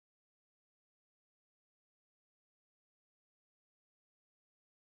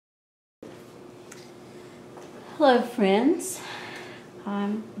Hello friends,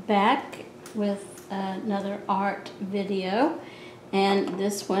 I'm back with another art video, and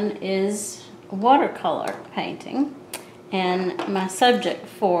this one is watercolor painting, and my subject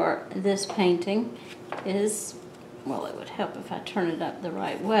for this painting is, well, it would help if I turn it up the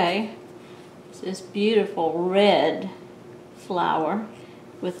right way. It's this beautiful red flower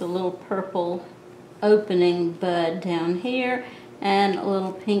with a little purple opening bud down here and a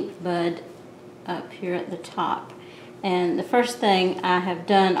little pink bud up here at the top. And the first thing I have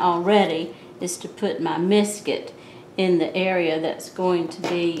done already is to put my Misket in the area that's going to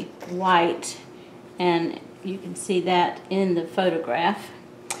be white, and you can see that in the photograph.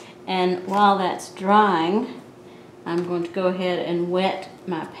 And while that's drying, I'm going to go ahead and wet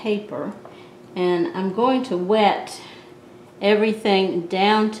my paper, and I'm going to wet everything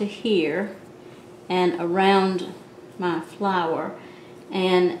down to here and around my flower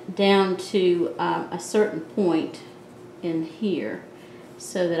and down to a certain point in here,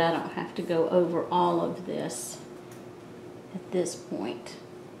 so that I don't have to go over all of this at this point.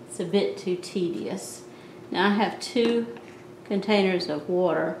 It's a bit too tedious. Now I have 2 containers of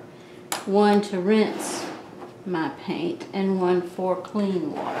water, one to rinse my paint and one for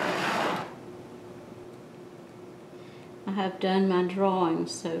clean water. I have done my drawing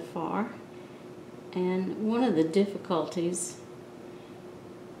so far, and one of the difficulties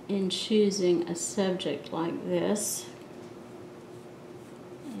in choosing a subject like this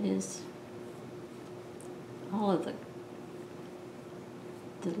is all of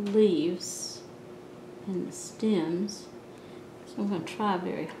the leaves and the stems. So I'm going to try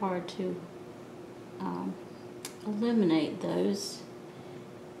very hard to eliminate those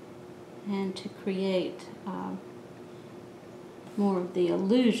and to create more of the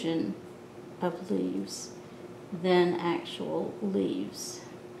illusion of leaves than actual leaves.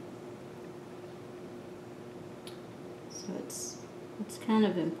 So it's kind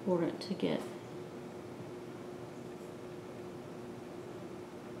of important to get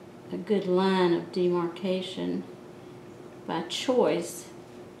a good line of demarcation by choice,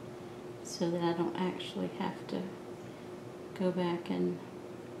 so that I don't actually have to go back and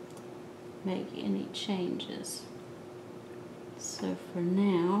make any changes. So for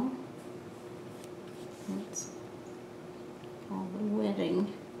now, that's all the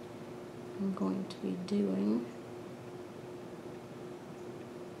wetting I'm going to be doing.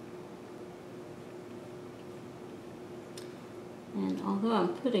 And although I'm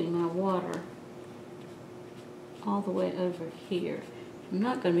putting my water all the way over here, I'm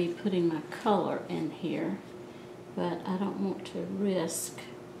not going to be putting my color in here, but I don't want to risk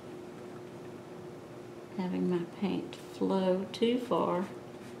having my paint flow too far.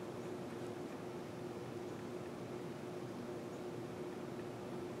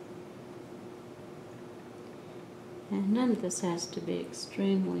 And none of this has to be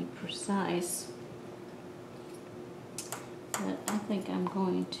extremely precise, but I think I'm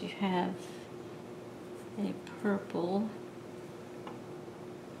going to have a purple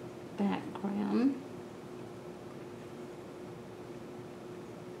background.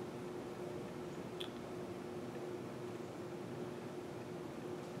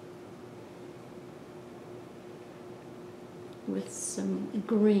 With some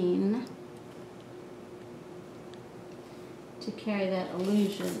green to carry that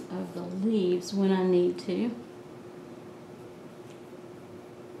illusion of the leaves when I need to.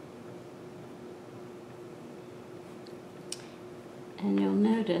 And you'll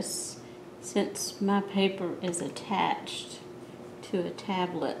notice, since my paper is attached to a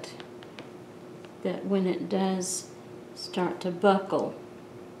tablet, that when it does start to buckle,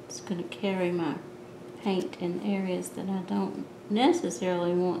 it's going to carry my paint in areas that I don't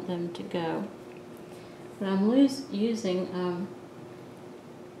necessarily want them to go. But I'm using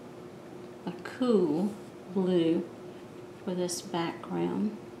a cool blue for this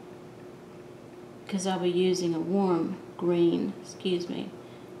background, because I'll be using a warm green, a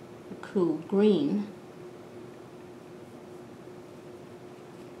cool green.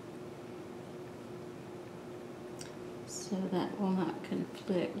 So that will not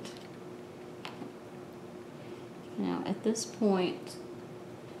conflict. Now at this point,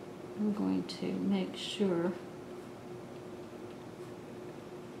 I'm going to make sure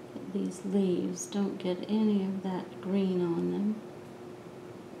that these leaves don't get any of that green on them.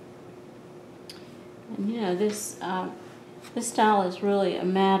 And you know, this style is really a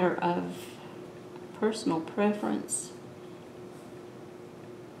matter of personal preference.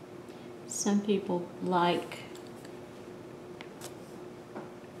 Some people like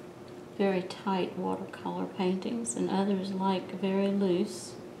very tight watercolor paintings, and others like very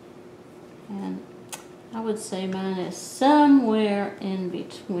loose. And I would say mine is somewhere in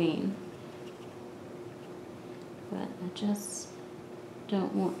between. But I just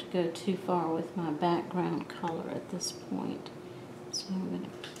don't want to go too far with my background color at this point. So I'm going to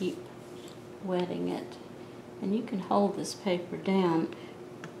keep wetting it. And you can hold this paper down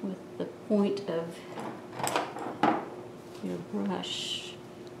with the point of your brush.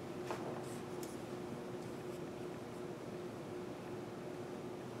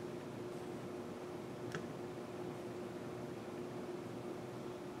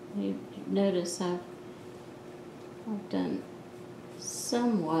 You notice I've done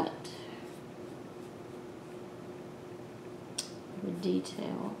somewhat of a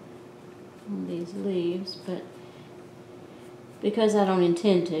detail on these leaves, but because I don't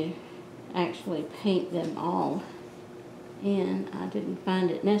intend to actually paint them all in, I didn't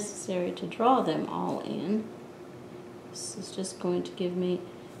find it necessary to draw them all in. This is just going to give me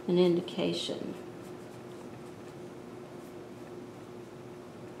an indication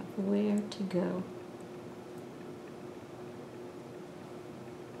of where to go.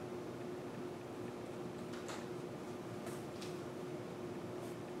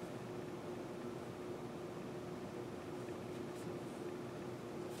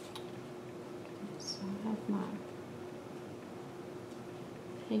 So I have my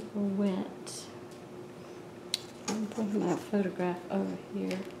paper wet. I'm putting my photograph over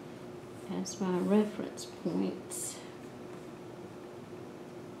here as my reference points.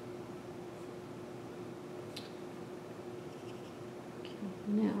 Okay,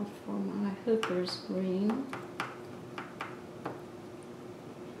 now for my Hooker's green,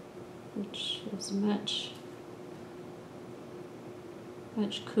 which is much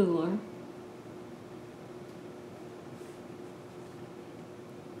cooler.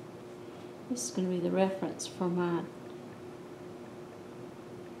 This is going to be the reference for my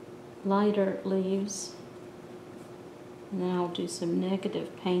lighter leaves. And then I'll do some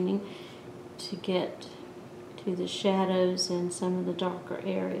negative painting to get to the shadows in some of the darker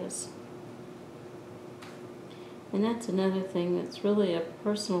areas. And that's another thing that's really a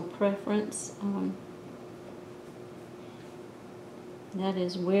personal preference. That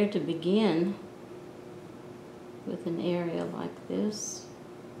is where to begin with an area like this.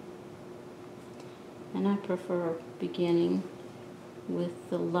 And I prefer beginning with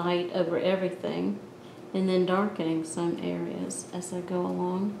the light over everything and then darkening some areas as I go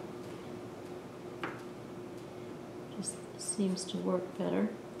along. Just seems to work better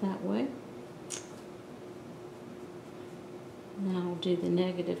that way. And then I'll do the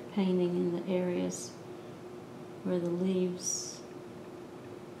negative painting in the areas where the leaves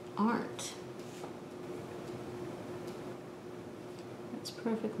aren't. It's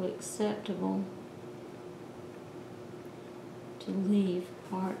perfectly acceptable to leave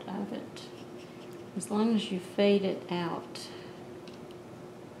part of it, as long as you fade it out.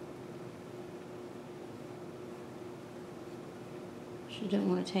 You don't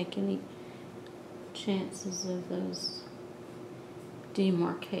want to take any chances of those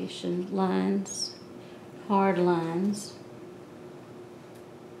demarcation lines, hard lines.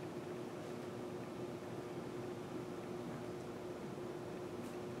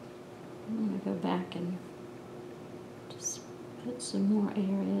 I'm going to go back and just put some more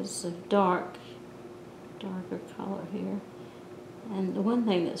areas of darker color here. And the one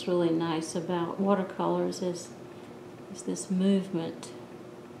thing that's really nice about watercolors is this movement.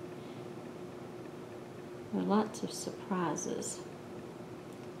 There are lots of surprises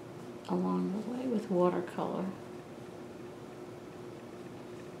along the way with watercolor.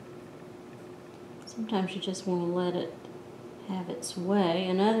 Sometimes you just want to let it have its way,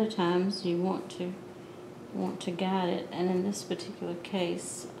 and other times you want to guide it. And in this particular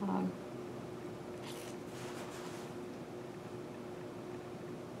case, I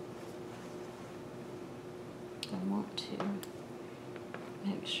want to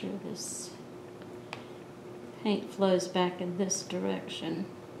make sure this paint flows back in this direction.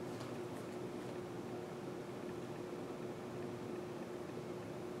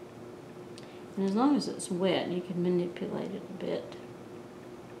 And as long as it's wet, you can manipulate it a bit.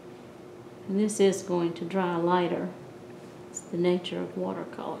 And this is going to dry lighter. It's the nature of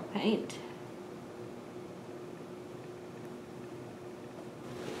watercolor paint.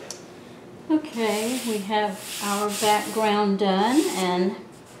 Okay, we have our background done, and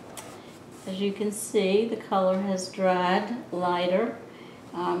as you can see, the color has dried lighter,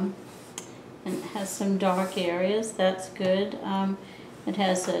 and it has some dark areas. That's good. It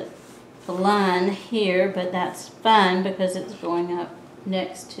has a line here, but that's fine because it's going up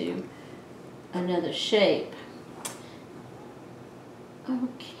next to another shape.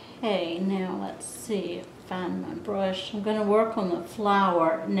 Okay, Okay, now let's see, find my brush. I'm going to work on the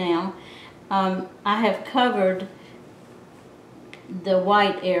flower now. I have covered the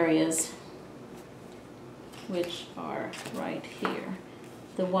white areas, which are right here,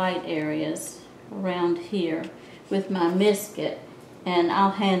 the white areas around here with my Misket, and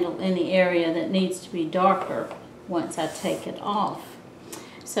I'll handle any area that needs to be darker once I take it off.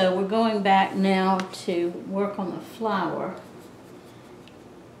 So we're going back now to work on the flower,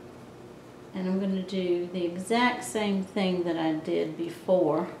 and I'm going to do the exact same thing that I did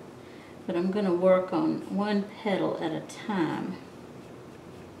before, but I'm going to work on one petal at a time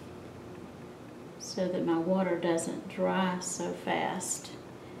so that my water doesn't dry so fast.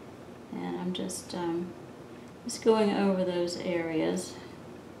 And I'm just going over those areas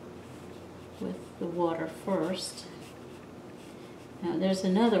with the water first. Now there's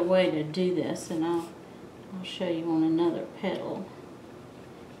another way to do this, and I'll show you on another petal.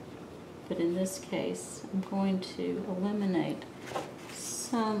 But in this case, I'm going to eliminate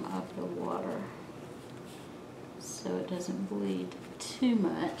some of the water so it doesn't bleed too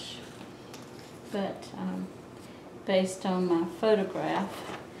much. But based on my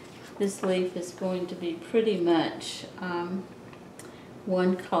photograph, this leaf is going to be pretty much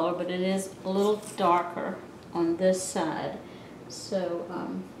one color, but it is a little darker on this side. So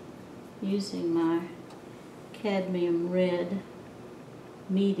using my cadmium red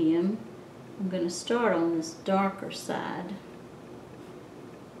medium, I'm going to start on this darker side.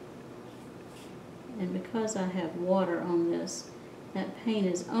 And because I have water on this, that paint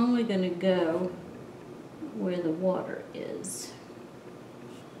is only going to go where the water is.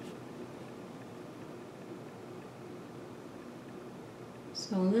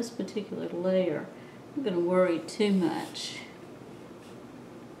 So on this particular layer, I'm going to worry too much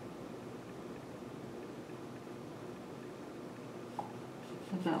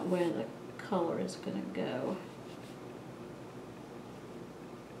about where the color is going to go,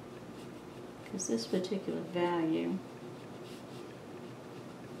 because this particular value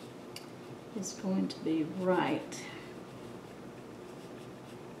is going to be right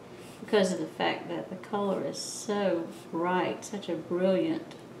because of the fact that the color is so bright, such a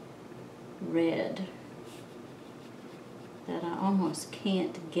brilliant red, that I almost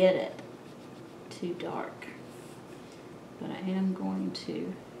can't get it too dark. But I am going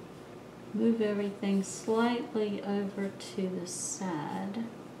to move everything slightly over to the side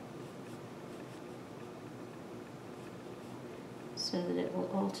so that it will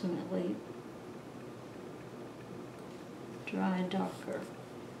ultimately dry darker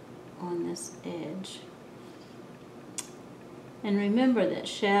on this edge. And remember that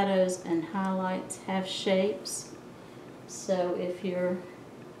shadows and highlights have shapes, so if you're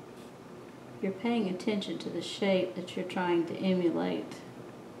paying attention to the shape that you're trying to emulate,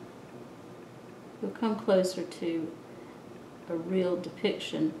 you'll come closer to a real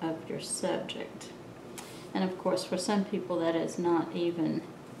depiction of your subject. And of course, for some people that is not even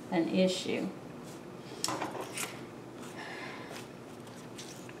an issue.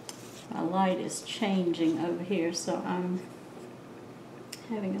 My light is changing over here, so I'm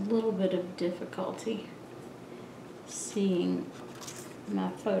having a little bit of difficulty seeing my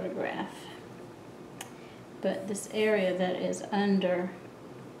photograph. But this area that is under,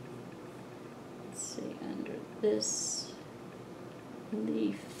 let's see, under this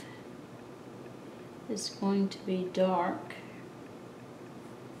leaf is going to be dark.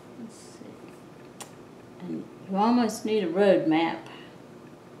 Let's see. And you almost need a road map,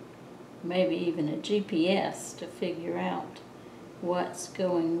 maybe even a GPS to figure out what's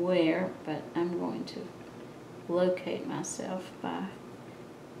going where, but I'm going to locate myself by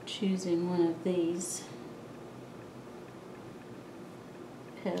choosing one of these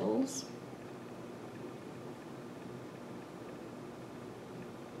petals.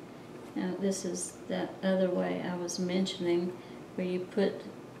 Now this is that other way I was mentioning, where you put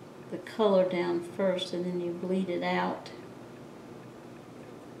the color down first and then you bleed it out.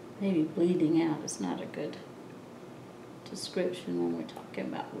 Maybe bleeding out is not a good description when we're talking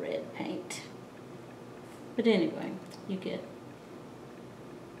about red paint. But anyway, you get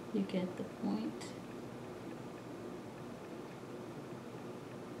the point.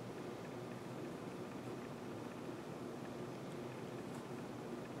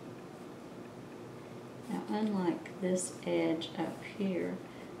 Now, unlike this edge up here,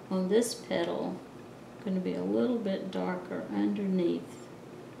 on this petal, I'm going to be a little bit darker underneath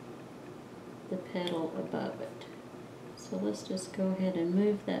the petal above it. So let's just go ahead and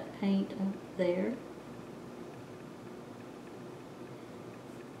move that paint up there.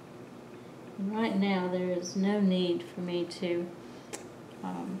 And right now there is no need for me to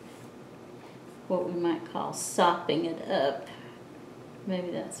what we might call sopping it up. Maybe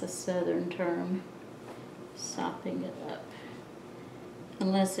that's a southern term, sopping it up.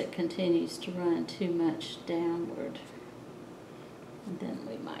 Unless it continues to run too much downward, then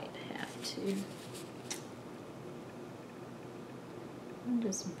we might have to. I'm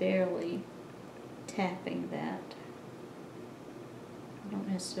just barely tapping that. I don't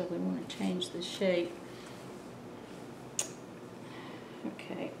necessarily want to change the shape.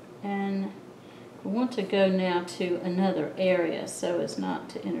 Okay, and I want to go now to another area so as not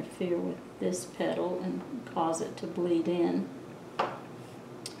to interfere with this petal and cause it to bleed in.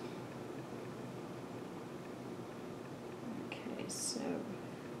 Okay, so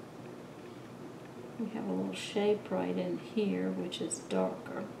we have a little shape right in here which is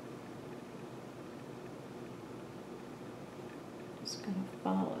darker. Just going to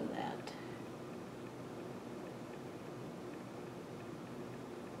follow that.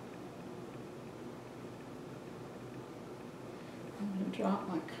 I'm going to drop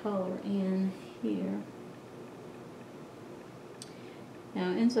my color in here. Now,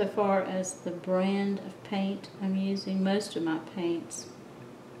 insofar as the brand of paint I'm using, most of my paints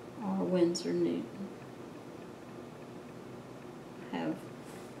are Winsor Newton. I have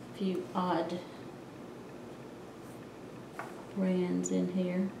a few odd brands in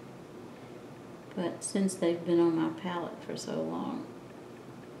here, but since they've been on my palette for so long,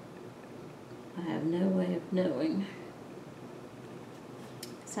 I have no way of knowing.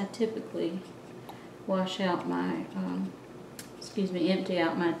 So I typically wash out my, empty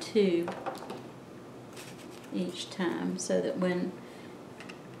out my tube each time so that when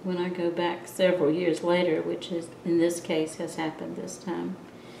I go back several years later, which is in this case has happened this time,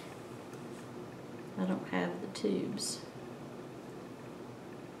 I don't have the tubes.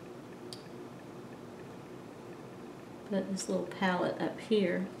 But this little palette up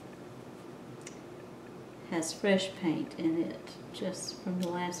here has fresh paint in it just from the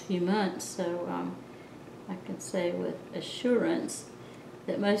last few months, so I can say with assurance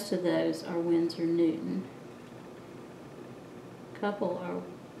that most of those are Winsor Newton. A couple are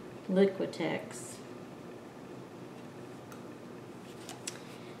Liquitex.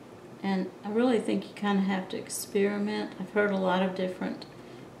 And I really think you kind of have to experiment. I've heard a lot of different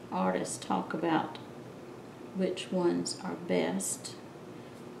artists talk about which ones are best.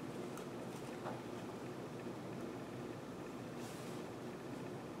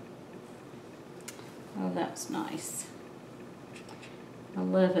 Oh, that's nice. I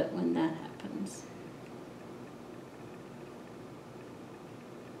love it when that happens.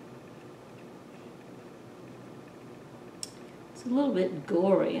 It's a little bit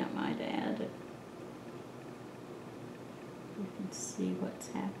gory, I might add. You can see what's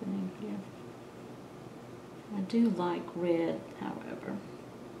happening here. I do like red, however.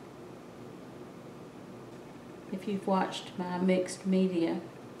 If you've watched my mixed media,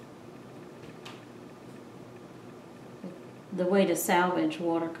 the way to salvage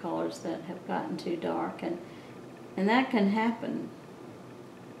watercolors that have gotten too dark, and that can happen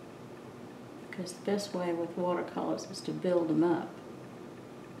because the best way with watercolors is to build them up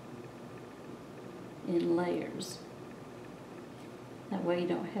in layers. That way you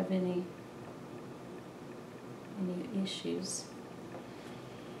don't have any issues.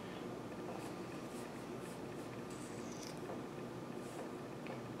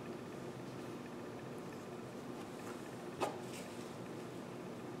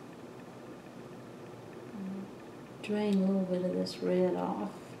 Drain a little bit of this red off.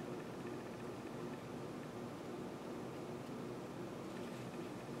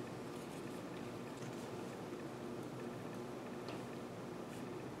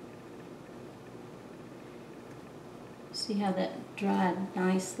 See how that dried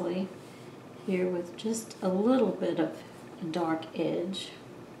nicely here with just a little bit of a dark edge.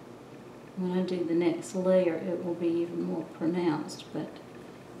 When I do the next layer, it will be even more pronounced, but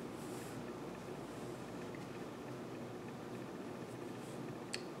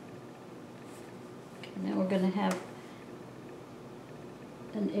okay, now we're going to have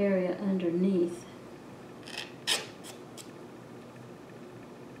an area underneath.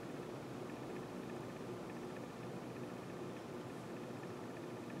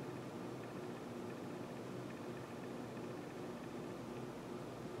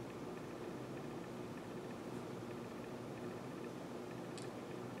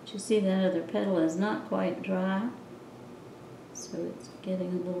 You see that other petal is not quite dry, so it's getting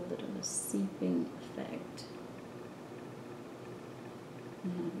a little bit of a seeping effect.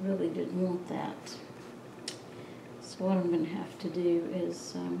 And I really didn't want that. So what I'm going to have to do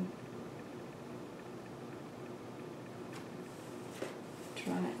is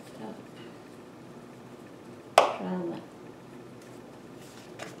dry it up.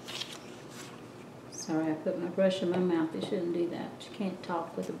 put my brush in my mouth. You shouldn't do that. You can't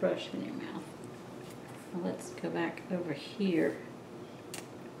talk with a brush in your mouth. Now let's go back over here.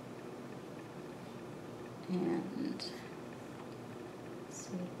 And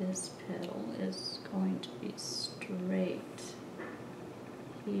see, this petal is going to be straight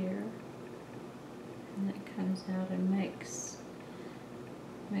here. And it comes out and makes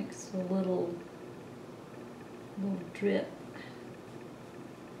a little drip.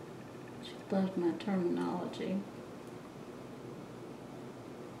 She loved my terminology.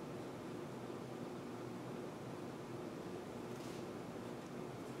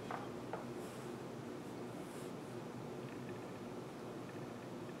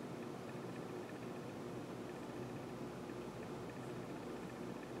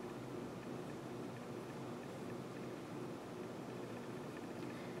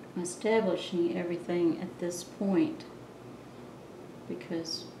 I'm establishing everything at this point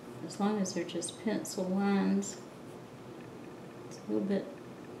because as long as they're just pencil lines, it's a little bit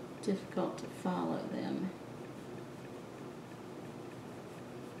difficult to follow them.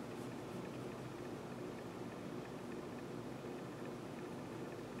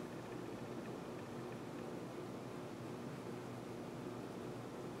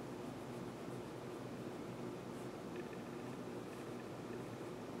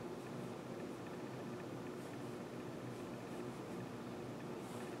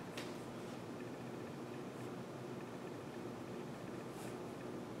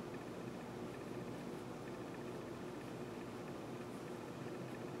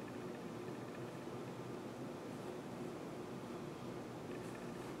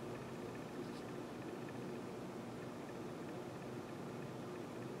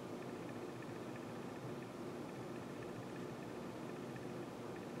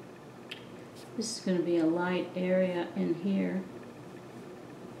 This is going to be a light area in here,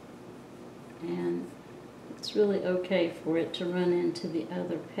 and it's really okay for it to run into the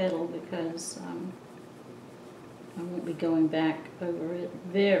other petal because I won't be going back over it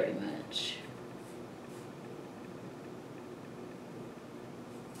very much.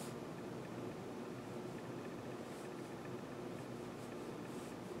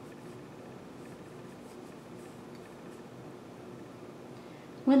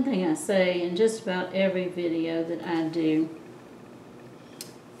 One thing I say in just about every video that I do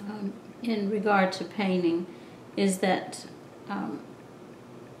in regard to painting is that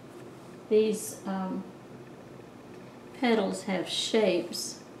these petals have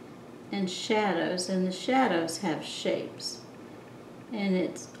shapes and shadows, and the shadows have shapes. And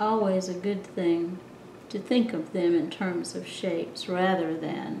it's always a good thing to think of them in terms of shapes rather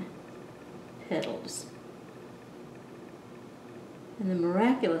than petals. And the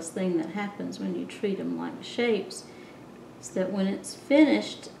miraculous thing that happens when you treat them like shapes is that when it's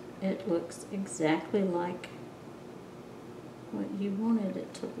finished, it looks exactly like what you wanted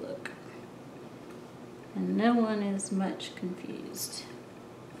it to look. And no one is much confused.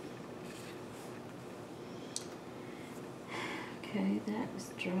 Okay, that is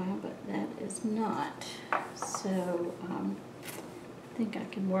dry, but that is not. So I think I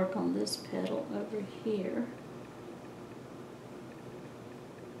can work on this petal over here.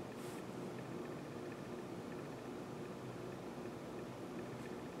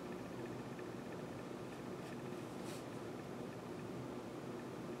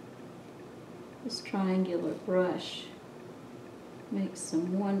 This triangular brush makes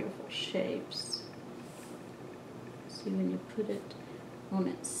some wonderful shapes. See, when you put it on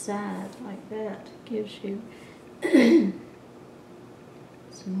its side like that, it gives you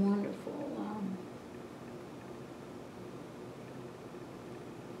some wonderful,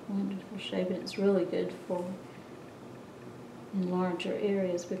 wonderful shape. And it's really good for in larger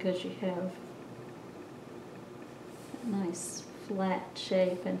areas because you have a nice flat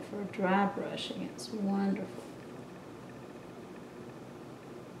shape, and for dry brushing it's wonderful.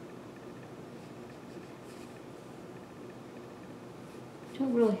 You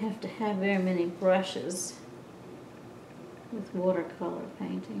don't really have to have very many brushes with watercolor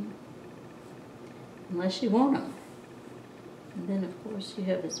painting unless you want them, and then of course you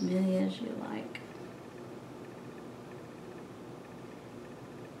have as many as you like.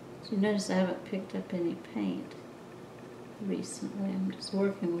 So you notice I haven't picked up any paint recently. I'm just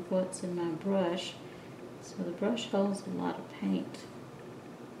working with what's in my brush, so the brush holds a lot of paint.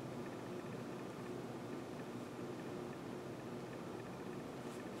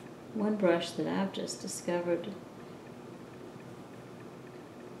 One brush that I've just discovered,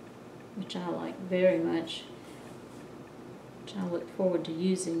 which I like very much, which I look forward to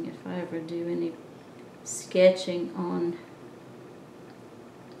using if I ever do any sketching on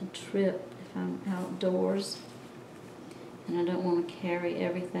a trip, if I'm outdoors and I don't want to carry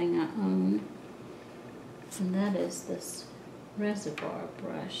everything I own. And that is this reservoir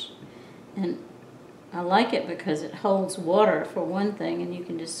brush. And I like it because it holds water for one thing, and you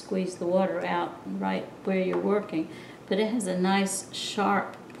can just squeeze the water out right where you're working. But it has a nice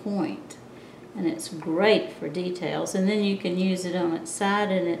sharp point, and it's great for details. And then you can use it on its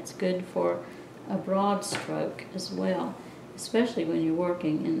side, and it's good for a broad stroke as well, especially when you're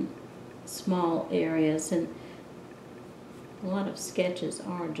working in small areas. And a lot of sketches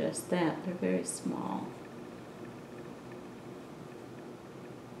are just that. They're very small.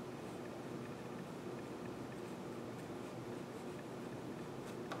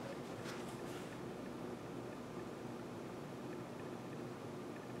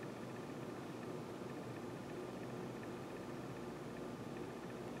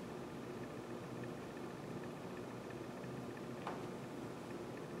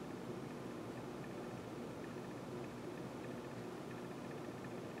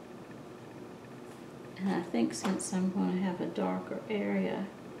 And I think since I'm going to have a darker area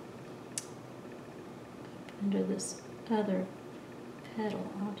under this other petal,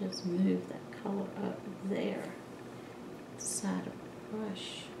 I'll just move that color up there, the side of the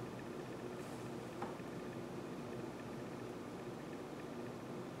brush.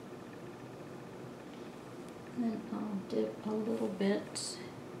 And then I'll dip a little bit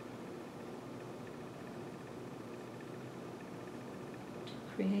to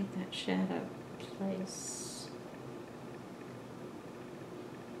create that shadow place.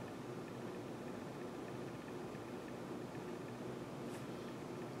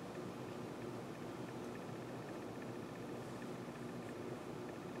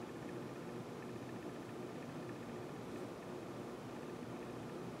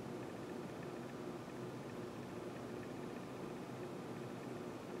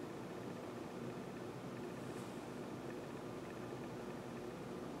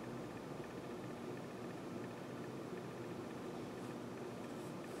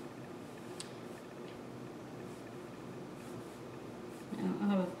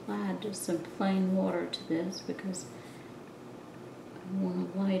 I've applied just some plain water to this because I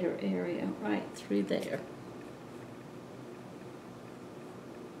want a lighter area right through there.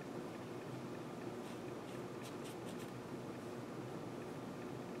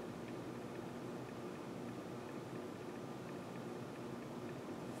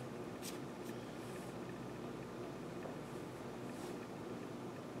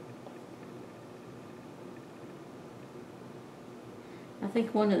 I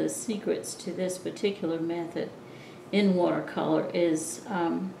think one of the secrets to this particular method in watercolor is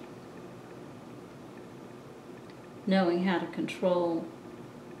knowing how to control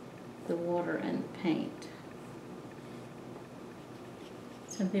the water and the paint.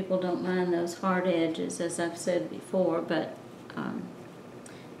 Some people don't mind those hard edges, as I've said before, but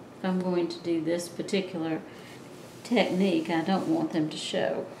if I'm going to do this particular technique, I don't want them to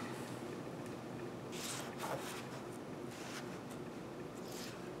show.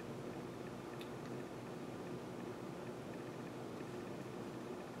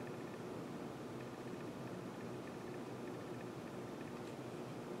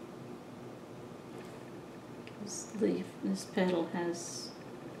 This petal has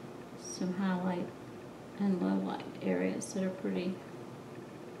some highlight and low light areas that are pretty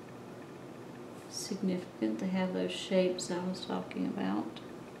significant. They have those shapes I was talking about.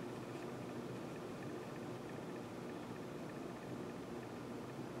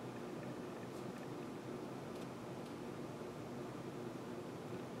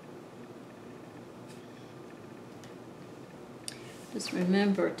 Just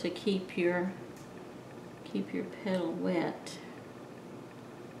remember to keep your petal wet.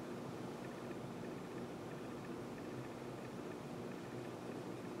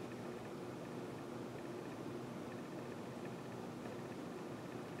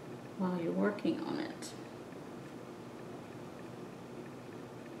 While you're working on it.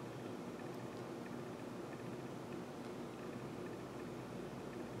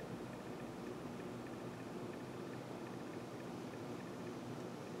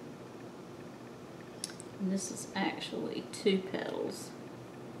 And this is actually 2 petals.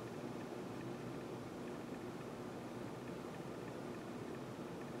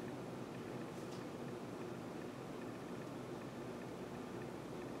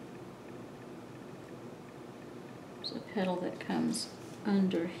 There's a petal that comes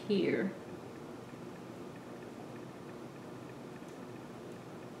under here.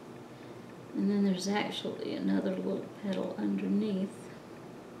 And then there's actually another little petal underneath.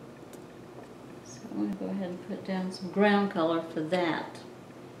 I'm going to go ahead and put down some ground color for that.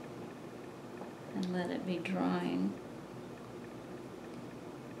 and let it be drying.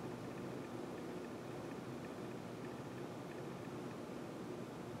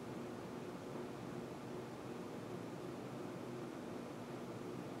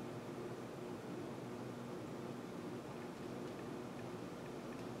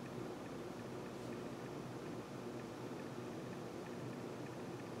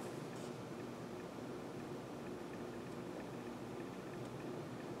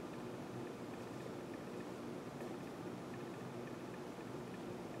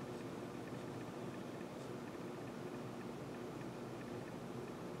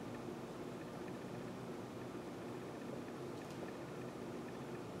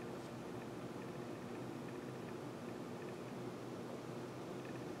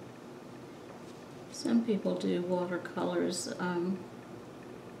 Some people do watercolors on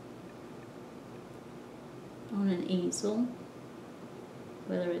an easel,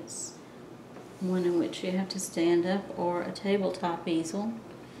 whether it's one in which you have to stand up or a tabletop easel,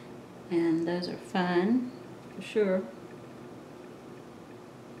 and those are fine for sure.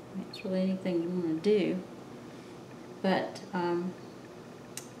 It's really anything you want to do, but I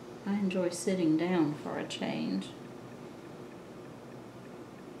enjoy sitting down for a change.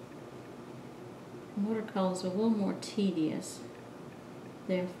 Watercolors are a little more tedious,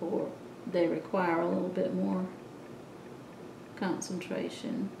 therefore they require a little bit more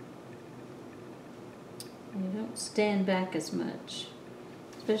concentration. You don't stand back as much,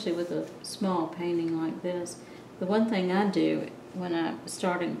 especially with a small painting like this. The one thing I do when I'm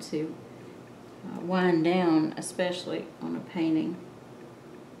starting to wind down, especially on a painting,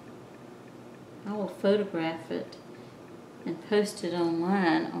 I will photograph it and post it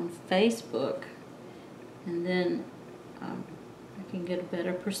online on Facebook, and then I can get a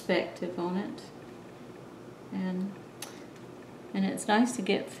better perspective on it. And it's nice to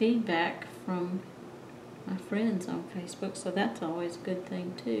get feedback from my friends on Facebook, so that's always a good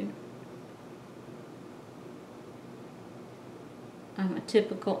thing too. I'm a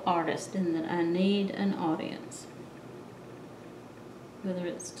typical artist in that I need an audience, whether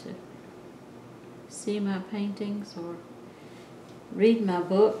it's to see my paintings or read my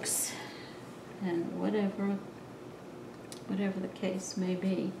books, and whatever the case may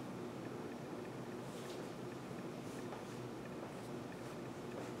be.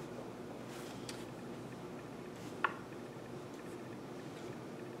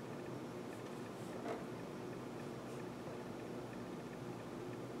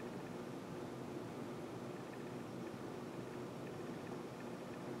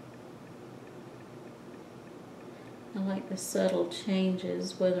 I like the subtle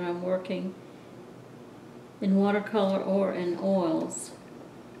changes, whether I'm working in watercolor or in oils.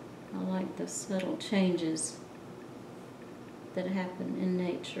 I like the subtle changes that happen in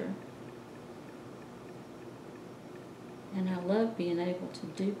nature. And I love being able to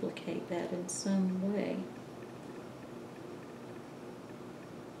duplicate that in some way.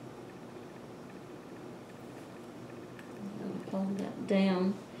 I'll hold that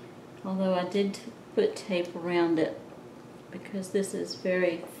down, although I did put tape around it because this is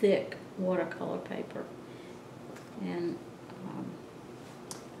very thick watercolor paper, and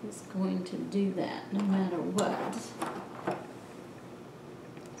it's going to do that no matter what.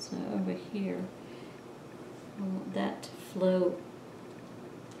 So over here, I want that to flow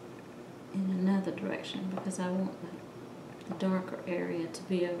in another direction because I want the darker area to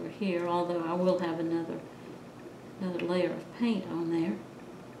be over here, although I will have another layer of paint on there.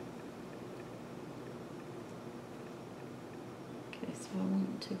 Okay, so I want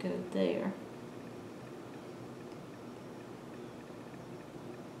it to go there.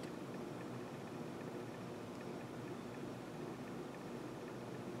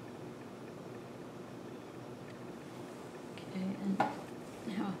 Okay, and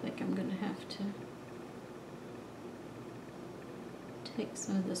now I think I'm going to have to take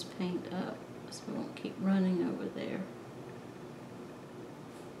some of this paint up so I won't keep running over there.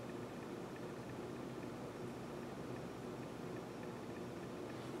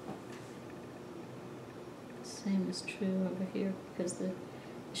 Same is true over here because the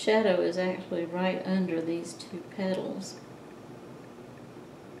shadow is actually right under these two petals.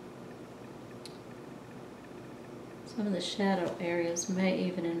 Some of the shadow areas may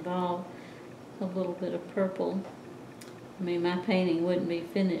even involve a little bit of purple. I mean, my painting wouldn't be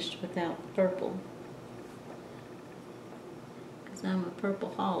finished without purple because I'm a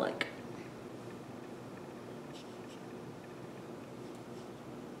purple-holic.